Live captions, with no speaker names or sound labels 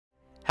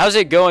How's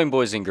it going,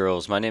 boys and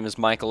girls? My name is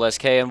Michael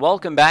SK, and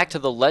welcome back to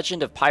The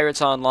Legend of Pirates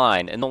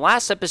Online. In the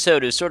last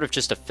episode, it was sort of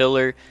just a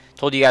filler.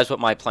 Told you guys what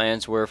my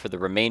plans were for the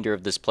remainder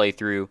of this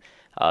playthrough.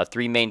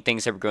 Three main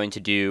things that we're going to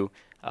do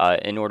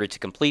in order to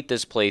complete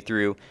this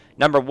playthrough.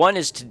 Number one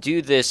is to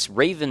do this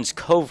Raven's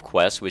Cove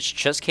quest, which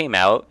just came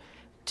out.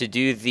 To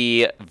do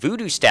the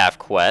Voodoo Staff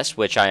quest,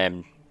 which I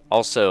am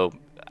also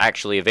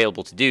actually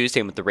available to do,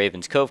 same with the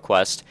Raven's Cove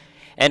quest.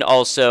 And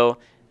also,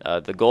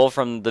 the goal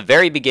from the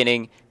very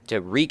beginning, to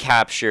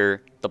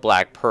recapture the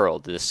Black Pearl,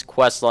 this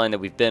quest line that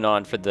we've been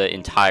on for the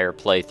entire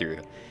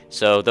playthrough.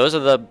 So those are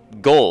the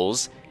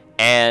goals,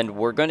 and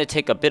we're going to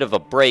take a bit of a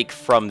break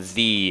from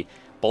the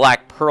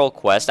Black Pearl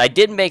quest. I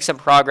did make some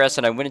progress,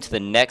 and I went into the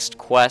next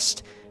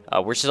quest.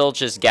 We're still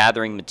just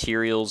gathering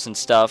materials and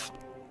stuff.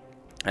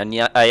 And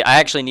yeah, I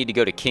actually need to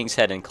go to King's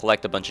Head and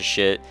collect a bunch of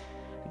shit.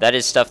 That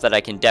is stuff that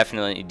I can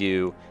definitely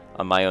do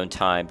on my own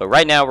time. But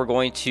right now, we're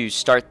going to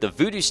start the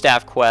Voodoo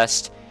Staff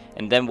quest,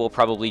 and then we'll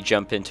probably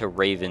jump into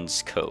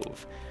Raven's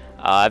Cove.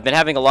 I've been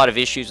having a lot of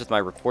issues with my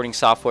recording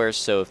software,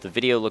 so if the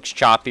video looks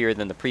choppier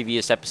than the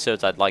previous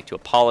episodes, I'd like to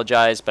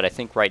apologize, but I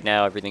think right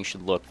now everything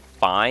should look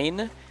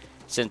fine.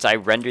 Since I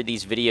render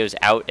these videos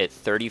out at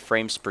 30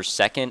 frames per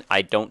second,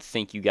 I don't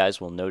think you guys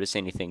will notice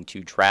anything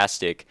too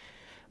drastic.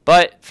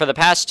 But for the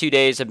past 2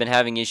 days, I've been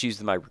having issues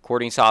with my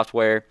recording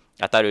software.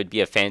 I thought it would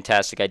be a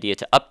fantastic idea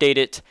to update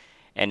it,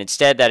 and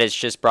instead that has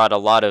just brought a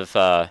lot of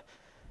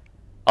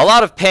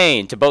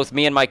pain to both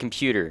me and my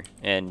computer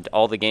and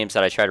all the games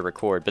that I try to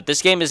record. But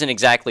this game isn't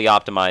exactly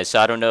optimized, so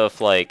I don't know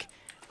if like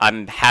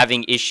I'm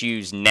having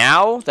issues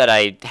now that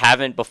I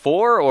haven't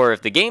before, or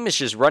if the game is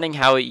just running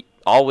how it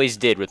always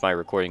did with my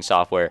recording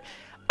software.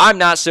 I'm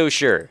not so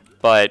sure,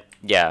 but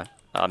yeah,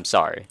 I'm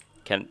sorry.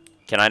 Can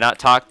I not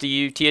talk to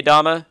you,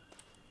 Tiadama?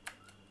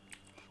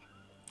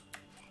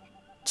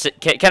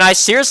 Can I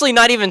seriously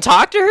not even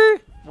talk to her?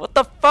 What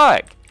the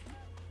fuck?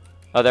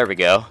 Oh, there we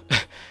go.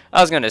 I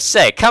was going to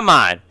say, come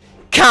on.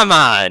 Come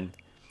on.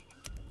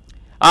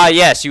 Ah,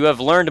 yes, you have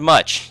learned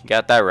much. You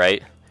got that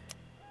right.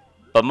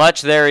 But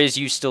much there is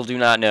you still do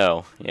not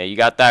know. Yeah, you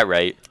got that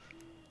right.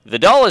 The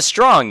doll is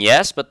strong,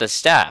 yes, but the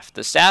staff.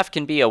 The staff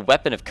can be a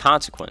weapon of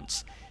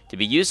consequence. To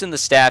be used in the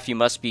staff, you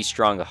must be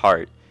strong of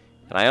heart.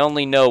 And I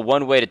only know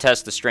one way to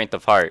test the strength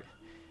of heart.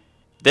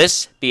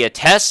 This be a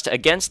test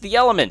against the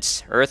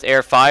elements. Earth,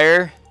 air,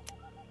 fire,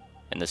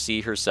 and the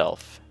sea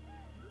herself.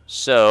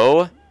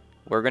 So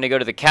we're going to go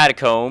to the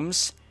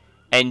catacombs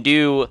and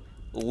do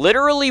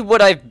literally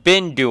what I've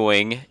been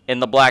doing in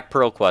the Black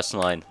Pearl quest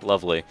line.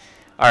 Lovely.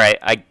 Alright,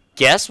 I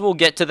guess we'll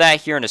get to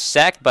that here in a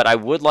sec, but I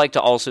would like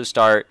to also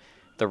start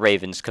the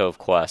Raven's Cove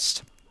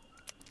quest.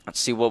 Let's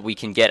see what we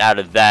can get out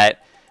of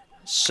that.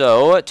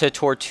 So, to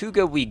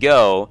Tortuga we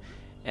go,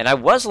 and I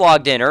was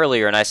logged in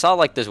earlier, and I saw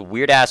like this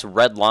weird-ass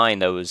red line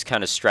that was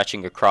kind of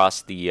stretching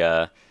across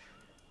the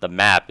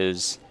map.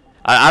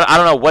 I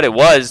don't know what it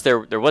was.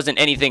 There wasn't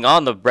anything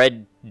on the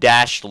red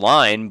dashed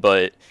line,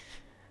 but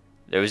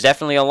there was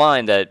definitely a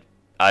line that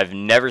I've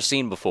never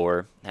seen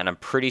before, and I'm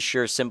pretty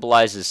sure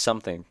symbolizes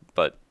something,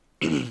 but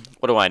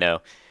what do I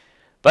know?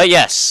 But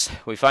yes,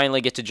 we finally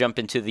get to jump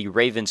into the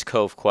Raven's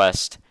Cove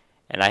quest,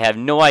 and I have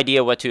no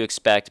idea what to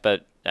expect,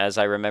 but as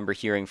I remember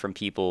hearing from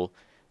people,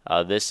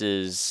 this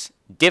is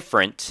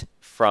different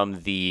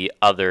from the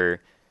other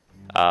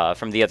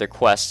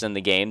quests in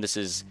the game. This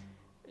is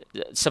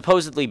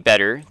supposedly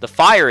better. The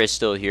fire is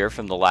still here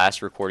from the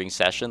last recording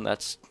session.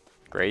 That's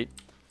great.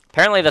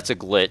 Apparently that's a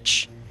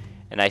glitch,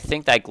 and I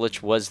think that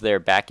glitch was there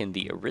back in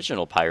the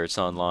original Pirates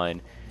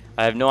Online.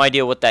 I have no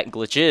idea what that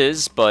glitch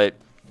is, but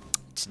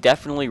it's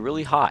definitely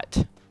really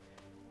hot.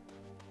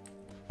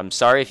 I'm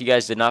sorry if you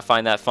guys did not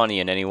find that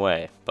funny in any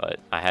way, but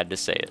I had to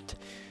say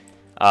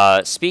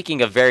it.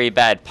 Speaking of very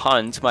bad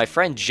puns, my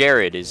friend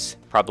Jared is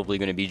probably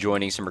going to be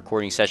joining some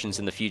recording sessions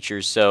in the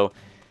future, so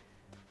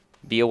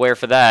be aware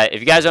for that. If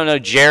you guys don't know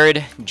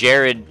Jared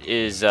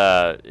is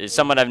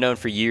someone I've known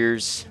for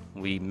years.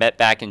 We met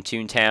back in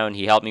Toontown.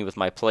 He helped me with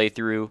my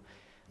playthrough,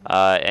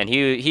 and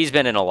he's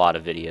been in a lot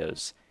of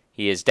videos.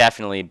 He has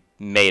definitely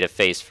made a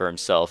face for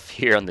himself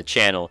here on the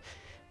channel.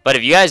 But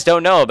if you guys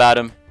don't know about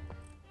him,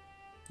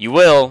 you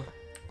will.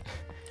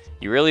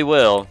 You really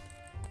will.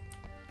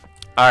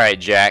 Alright,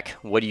 Jack,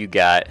 what do you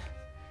got?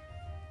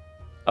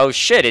 Oh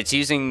shit, it's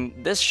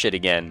using this shit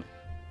again.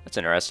 That's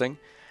interesting.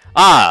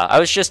 Ah, I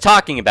was just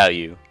talking about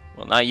you.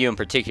 Well, not you in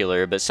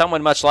particular, but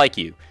someone much like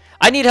you.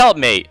 I need help,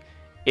 mate.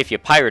 If you're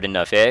pirate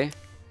enough, eh?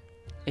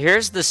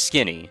 Here's the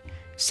skinny.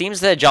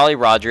 Seems that Jolly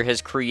Roger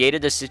has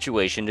created a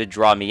situation to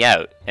draw me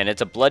out, and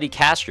it's a bloody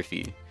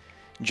catastrophe.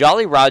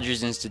 Jolly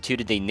Roger's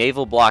instituted a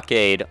naval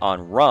blockade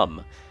on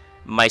rum.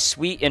 My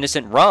sweet,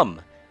 innocent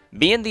rum.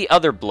 Me and the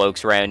other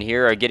blokes around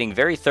here are getting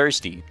very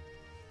thirsty.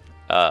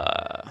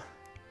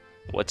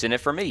 What's in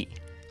it for me?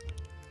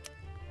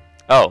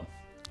 Oh,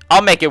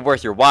 I'll make it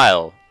worth your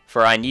while,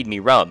 for I need me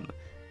rum,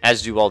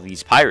 as do all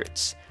these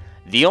pirates.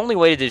 The only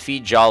way to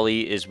defeat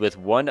Jolly is with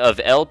one of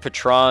El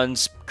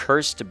Patron's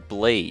cursed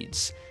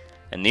blades.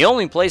 And the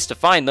only place to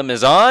find them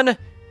is on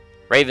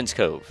Raven's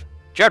Cove.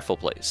 Dreadful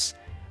place.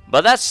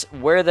 But that's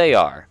where they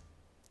are.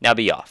 Now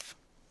be off.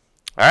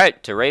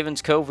 Alright, to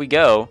Raven's Cove we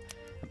go.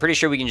 I'm pretty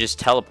sure we can just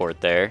teleport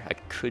there. I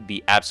could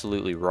be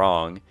absolutely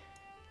wrong.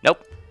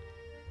 Nope.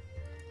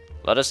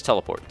 Let us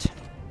teleport.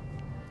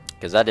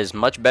 Because that is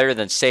much better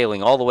than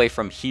sailing all the way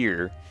from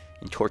here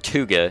in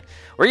Tortuga.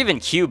 Or even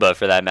Cuba,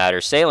 for that matter.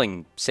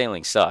 Sailing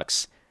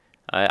sucks.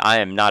 I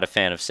am not a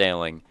fan of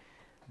sailing.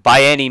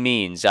 By any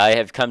means. I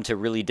have come to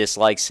really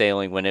dislike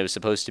sailing when it was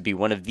supposed to be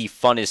one of the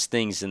funnest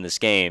things in this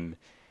game.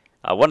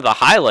 One of the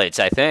highlights,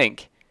 I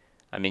think.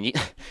 I mean, you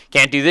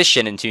can't do this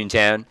shit in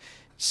Toontown.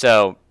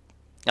 So,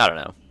 I don't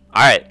know.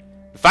 Alright.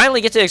 We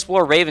finally get to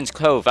explore Raven's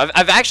Cove.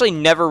 I've actually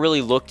never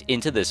really looked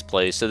into this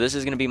place. So this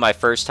is going to be my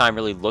first time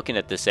really looking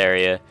at this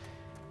area.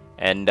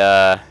 And,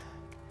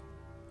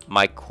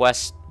 my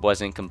quest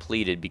wasn't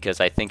completed because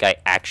I think I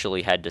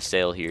actually had to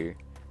sail here.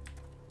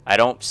 I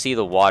don't see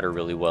the water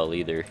really well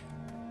either.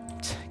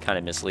 It's kind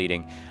of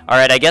misleading.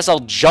 Alright, I guess I'll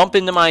jump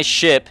into my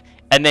ship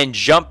and then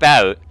jump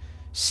out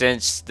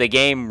since the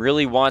game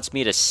really wants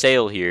me to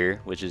sail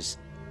here, which is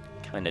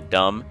kind of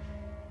dumb.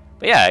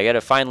 But yeah, I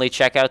gotta finally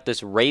check out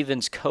this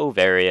Raven's Cove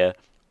area.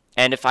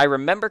 And if I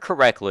remember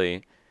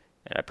correctly,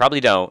 and I probably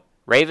don't,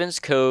 Raven's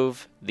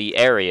Cove, the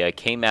area,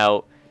 came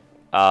out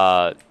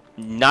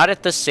not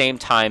at the same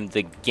time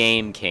the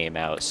game came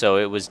out. So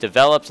it was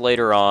developed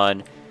later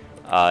on.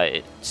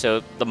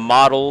 So the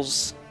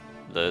models,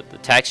 the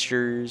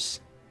textures,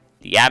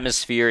 the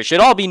atmosphere, it should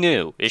all be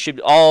new. It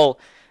should all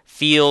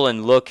feel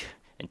and look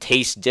and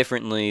taste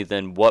differently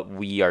than what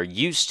we are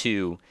used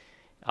to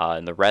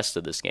in the rest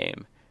of this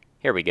game.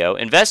 Here we go.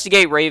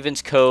 Investigate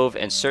Raven's Cove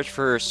and search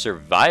for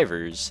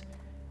survivors.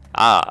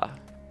 Ah.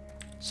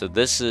 So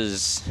this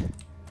is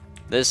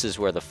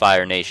where the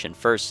Fire Nation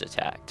first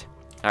attacked.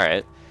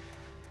 Alright.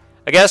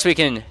 I guess we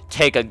can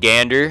take a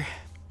gander.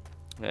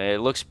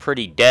 It looks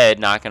pretty dead,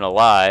 not gonna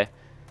lie.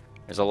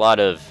 There's a lot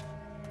of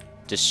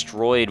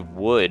destroyed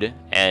wood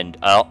and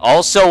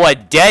also a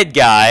dead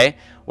guy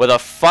with a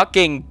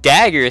fucking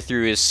dagger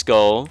through his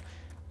skull.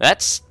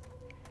 That's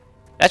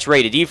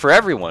rated E for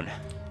everyone.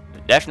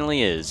 It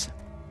definitely is.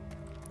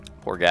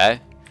 Poor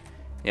guy.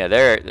 Yeah,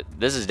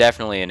 this is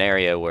definitely an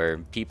area where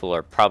people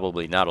are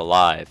probably not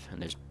alive,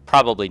 and there's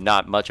probably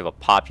not much of a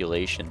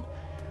population.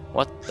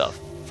 What the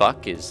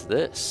fuck is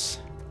this?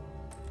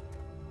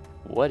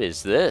 What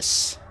is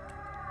this?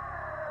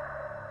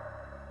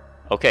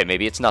 Okay,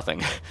 maybe it's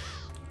nothing.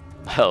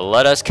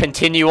 Let us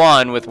continue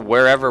on with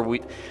wherever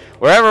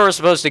we're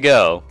supposed to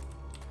go.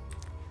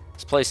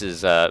 This place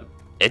is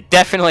it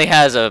definitely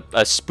has a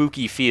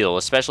spooky feel,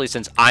 especially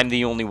since I'm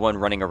the only one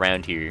running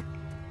around here.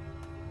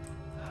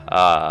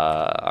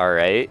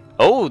 Alright.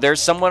 Oh,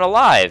 there's someone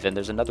alive, and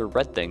there's another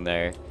red thing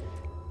there.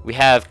 We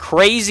have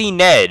Crazy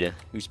Ned,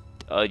 who's,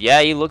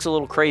 yeah, he looks a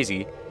little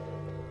crazy.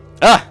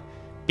 Ah!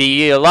 Be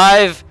ye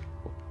alive,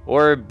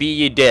 or be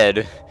ye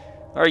dead?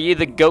 Are ye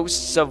the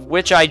ghosts of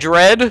which I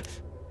dread?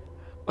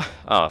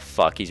 Oh,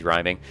 fuck, he's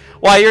rhyming.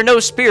 Why, you're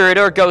no spirit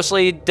or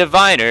ghostly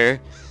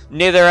diviner.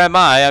 Neither am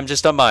I, I'm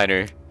just a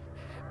miner.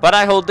 But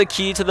I hold the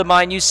key to the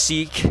mine you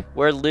seek,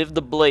 where live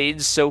the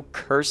blades so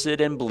cursed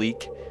and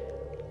bleak.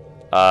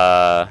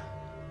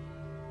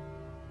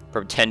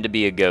 Pretend to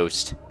be a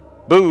ghost.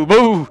 Boo,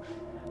 boo!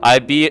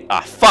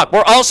 Fuck,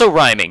 we're also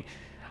rhyming!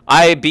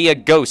 I be a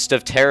ghost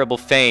of terrible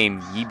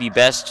fame. Ye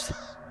best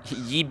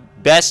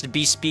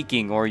be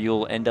speaking, or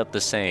you'll end up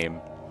the same.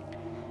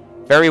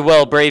 Very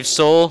well, brave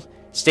soul.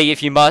 Stay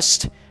if you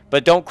must,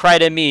 but don't cry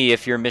to me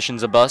if your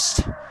mission's a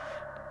bust.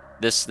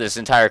 This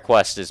entire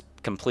quest is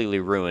completely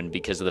ruined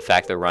because of the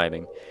fact they're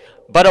rhyming.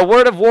 But a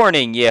word of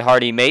warning, ye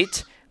hardy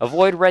mate.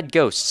 Avoid red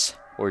ghosts,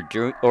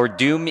 or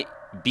doom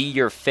be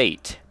your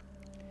fate.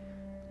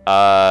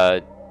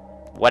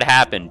 What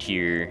happened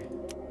here?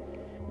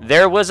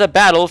 There was a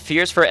battle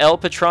fierce for El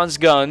Patron's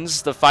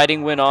guns. The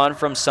fighting went on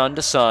from sun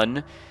to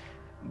sun.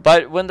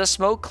 But when the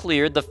smoke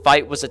cleared, the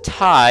fight was a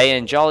tie,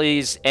 and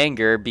Jolly's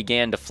anger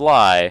began to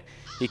fly.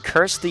 He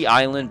cursed the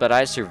island, but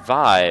I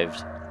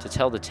survived to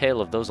tell the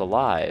tale of those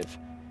alive.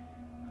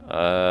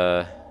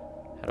 How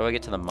do I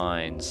get to the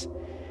mines?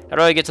 How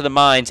do I get to the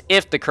mines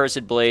if the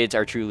cursed blades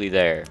are truly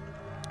there?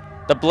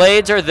 The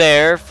blades are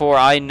there, for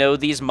I know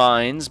these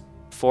mines,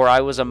 for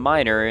I was a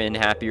miner in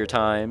happier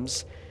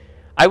times.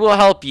 I will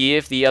help ye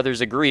if the others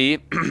agree.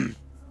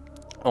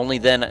 Only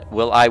then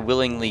will I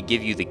willingly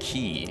give you the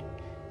key.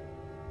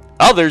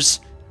 Others?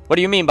 What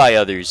do you mean by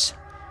others?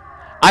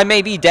 I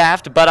may be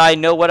daft, but I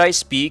know what I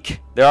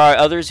speak. There are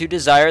others who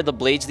desire the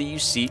blades that you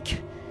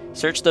seek.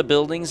 Search the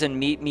buildings and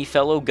meet me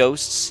fellow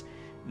ghosts.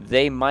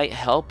 They might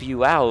help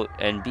you out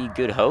and be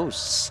good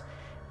hosts.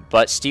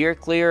 But steer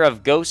clear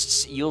of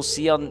ghosts you'll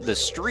see on the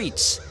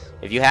streets.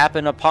 If you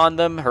happen upon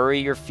them, hurry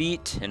your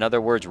feet. In other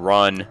words,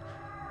 run.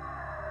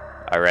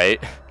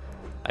 Alright,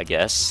 I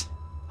guess.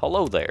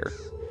 Hello there.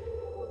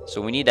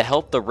 So we need to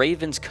help the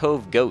Raven's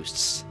Cove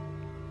ghosts.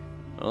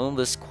 Well,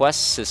 this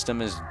quest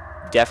system is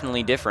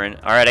definitely different.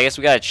 Alright, I guess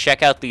we gotta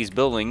check out these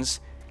buildings.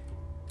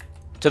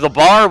 To the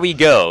bar we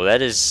go.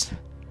 That's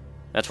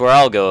where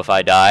I'll go if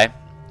I die.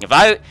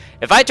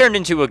 If I turned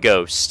into a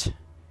ghost,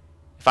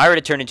 If I were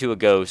to turn into a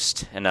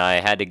ghost and I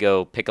had to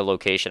go pick a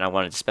location I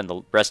wanted to spend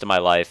the rest of my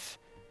life,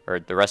 or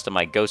the rest of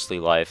my ghostly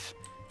life,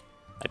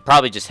 I'd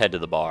probably just head to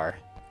the bar.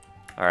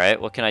 Alright,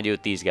 what can I do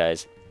with these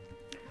guys?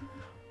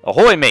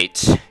 Ahoy,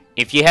 mate!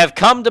 If you have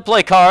come to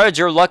play cards,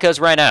 your luck has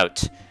ran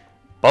out.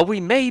 But we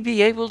may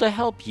be able to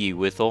help you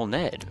with old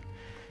Ned.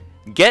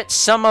 Get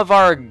some of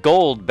our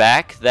gold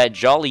back that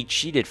Jolly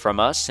cheated from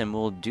us, and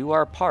we'll do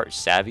our part,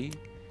 savvy?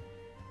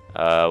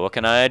 What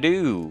can I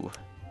do?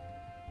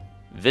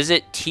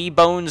 Visit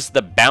T-Bones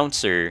the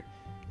Bouncer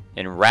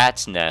in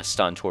Rat's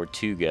Nest on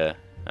Tortuga.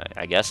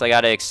 I guess I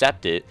gotta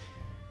accept it.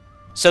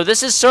 So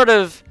this is sort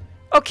of...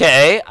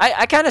 Okay,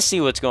 I kind of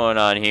see what's going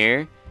on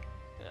here.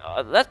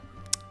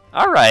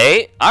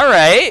 Alright,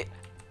 alright.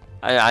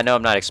 I know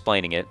I'm not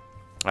explaining it.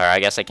 Alright, I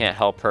guess I can't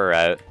help her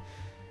out.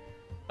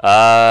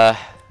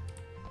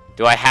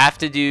 Do I have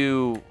to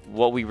do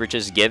what we were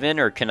just given,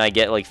 or can I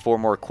get like 4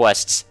 more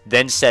quests,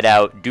 then set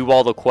out, do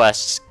all the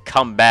quests,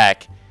 come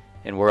back,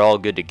 and we're all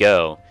good to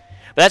go?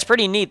 But that's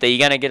pretty neat that you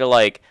gotta get to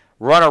like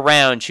run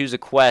around, choose a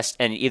quest,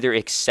 and either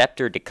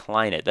accept or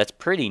decline it. That's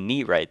pretty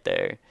neat right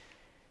there.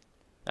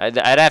 I'd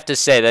have to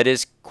say that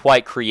is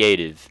quite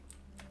creative.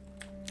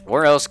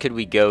 Where else could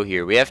we go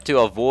here? We have to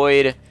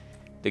avoid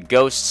the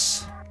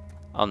ghosts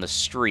on the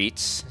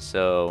streets,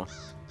 so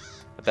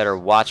I better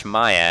watch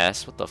my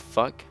ass. What the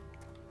fuck?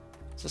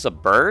 Is this a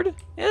bird?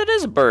 Yeah, it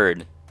is a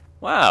bird.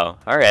 Wow,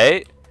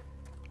 alright.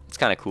 That's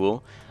kind of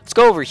cool. Let's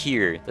go over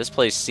here. This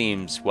place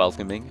seems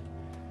welcoming.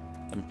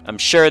 I'm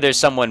sure there's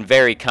someone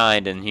very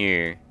kind in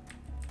here.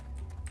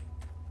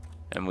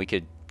 And we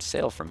could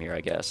sail from here,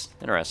 I guess.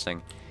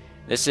 Interesting.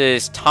 This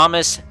is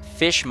Thomas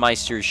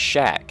Fishmeister's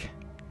shack.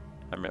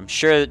 I'm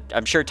sure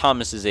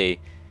Thomas is a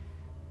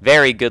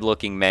very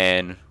good-looking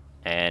man,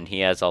 and he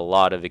has a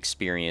lot of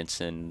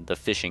experience in the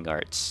fishing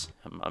arts.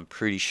 I'm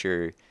pretty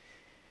sure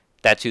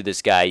that's who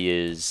this guy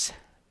is.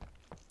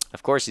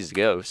 Of course he's a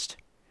ghost.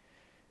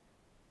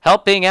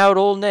 Helping out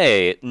old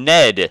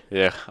Ned,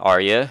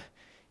 are ya?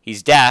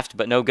 He's daft,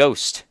 but no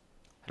ghost.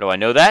 How do I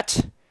know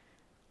that?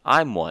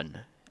 I'm one,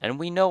 and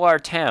we know our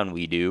town,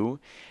 we do.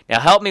 Now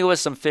help me with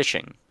some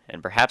fishing,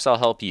 and perhaps I'll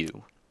help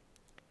you.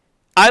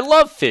 I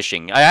love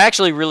fishing. I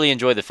actually really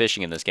enjoy the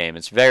fishing in this game.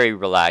 It's very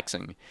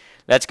relaxing.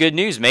 That's good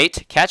news,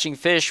 mate. Catching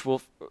fish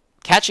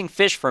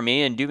for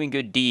me and doing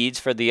good deeds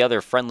for the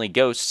other friendly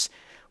ghosts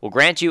will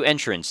grant you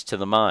entrance to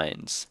the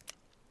mines.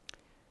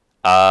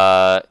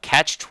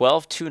 Catch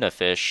 12 tuna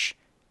fish,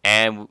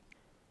 and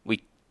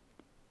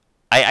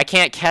I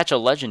can't catch a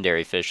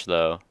legendary fish,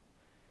 though.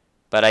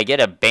 But I get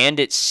a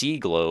bandit sea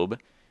globe,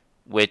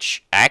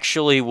 which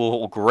actually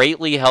will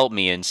greatly help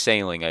me in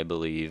sailing, I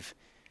believe.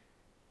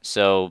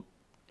 So,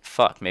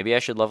 fuck, maybe I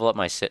should level up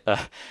my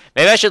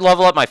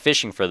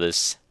fishing for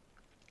this.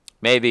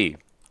 Maybe.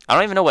 I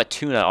don't even know what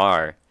tuna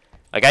are.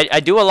 Like, I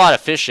do a lot of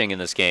fishing in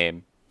this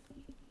game.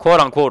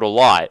 Quote-unquote a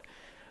lot.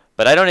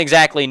 But I don't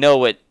exactly know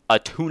what a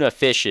tuna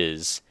fish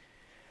is.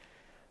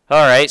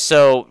 Alright,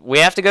 so we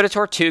have to go to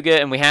Tortuga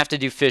and we have to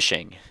do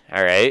fishing.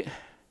 Alright.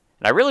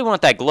 And I really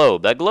want that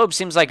globe. That globe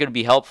seems like it would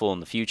be helpful in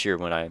the future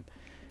when I'm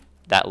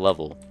that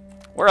level.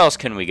 Where else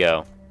can we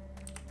go?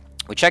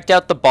 We checked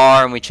out the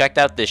bar and we checked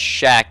out this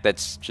shack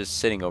that's just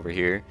sitting over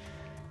here.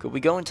 Could we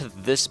go into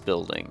this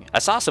building? I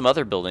saw some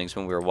other buildings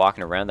when we were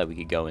walking around that we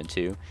could go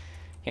into.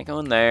 Can't go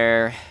in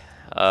there.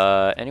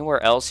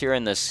 Anywhere else here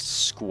in this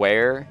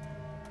square?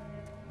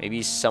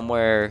 Maybe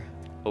somewhere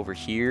over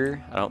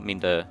here? I don't mean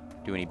to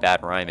do any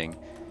bad rhyming.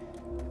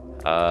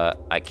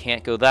 I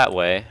can't go that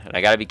way, and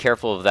I gotta be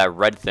careful of that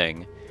red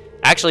thing.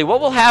 Actually,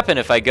 what will happen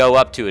if I go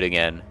up to it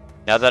again?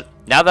 Now that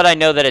I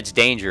know that it's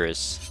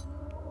dangerous.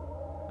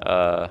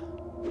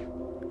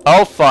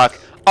 Oh fuck.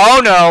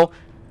 Oh no.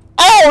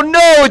 Oh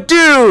no,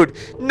 dude!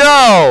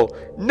 No!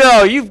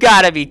 No, you've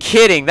gotta be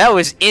kidding. That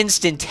was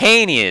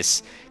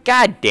instantaneous.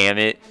 God damn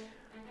it.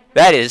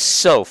 That is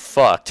so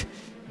fucked.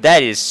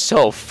 That is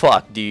so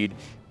fucked, dude.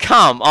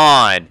 Come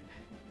on.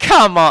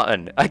 Come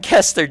on. I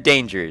guess they're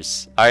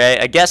dangerous. Alright,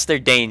 I guess they're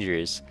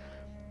dangerous.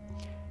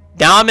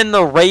 Now I'm in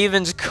the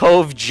Ravens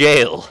Cove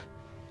jail.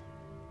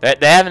 They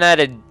haven't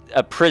had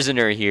a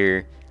prisoner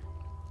here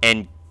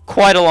in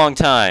quite a long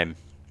time.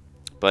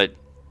 But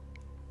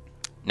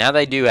now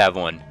they do have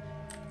one.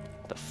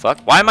 The fuck?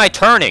 Why am I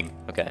turning?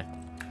 Okay.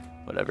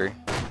 Whatever.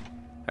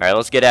 Alright,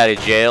 let's get out of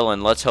jail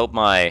and let's hope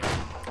my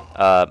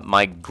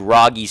my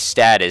groggy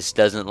status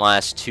doesn't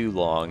last too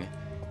long.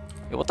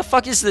 Hey, what the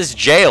fuck is this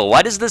jail?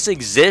 Why does this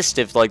exist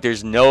if, like,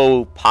 there's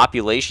no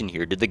population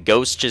here? Did the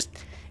ghost just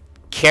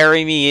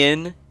carry me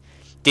in?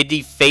 Did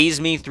he phase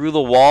me through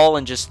the wall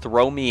and just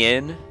throw me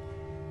in?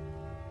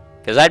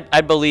 Because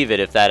I'd believe it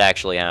if that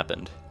actually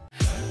happened.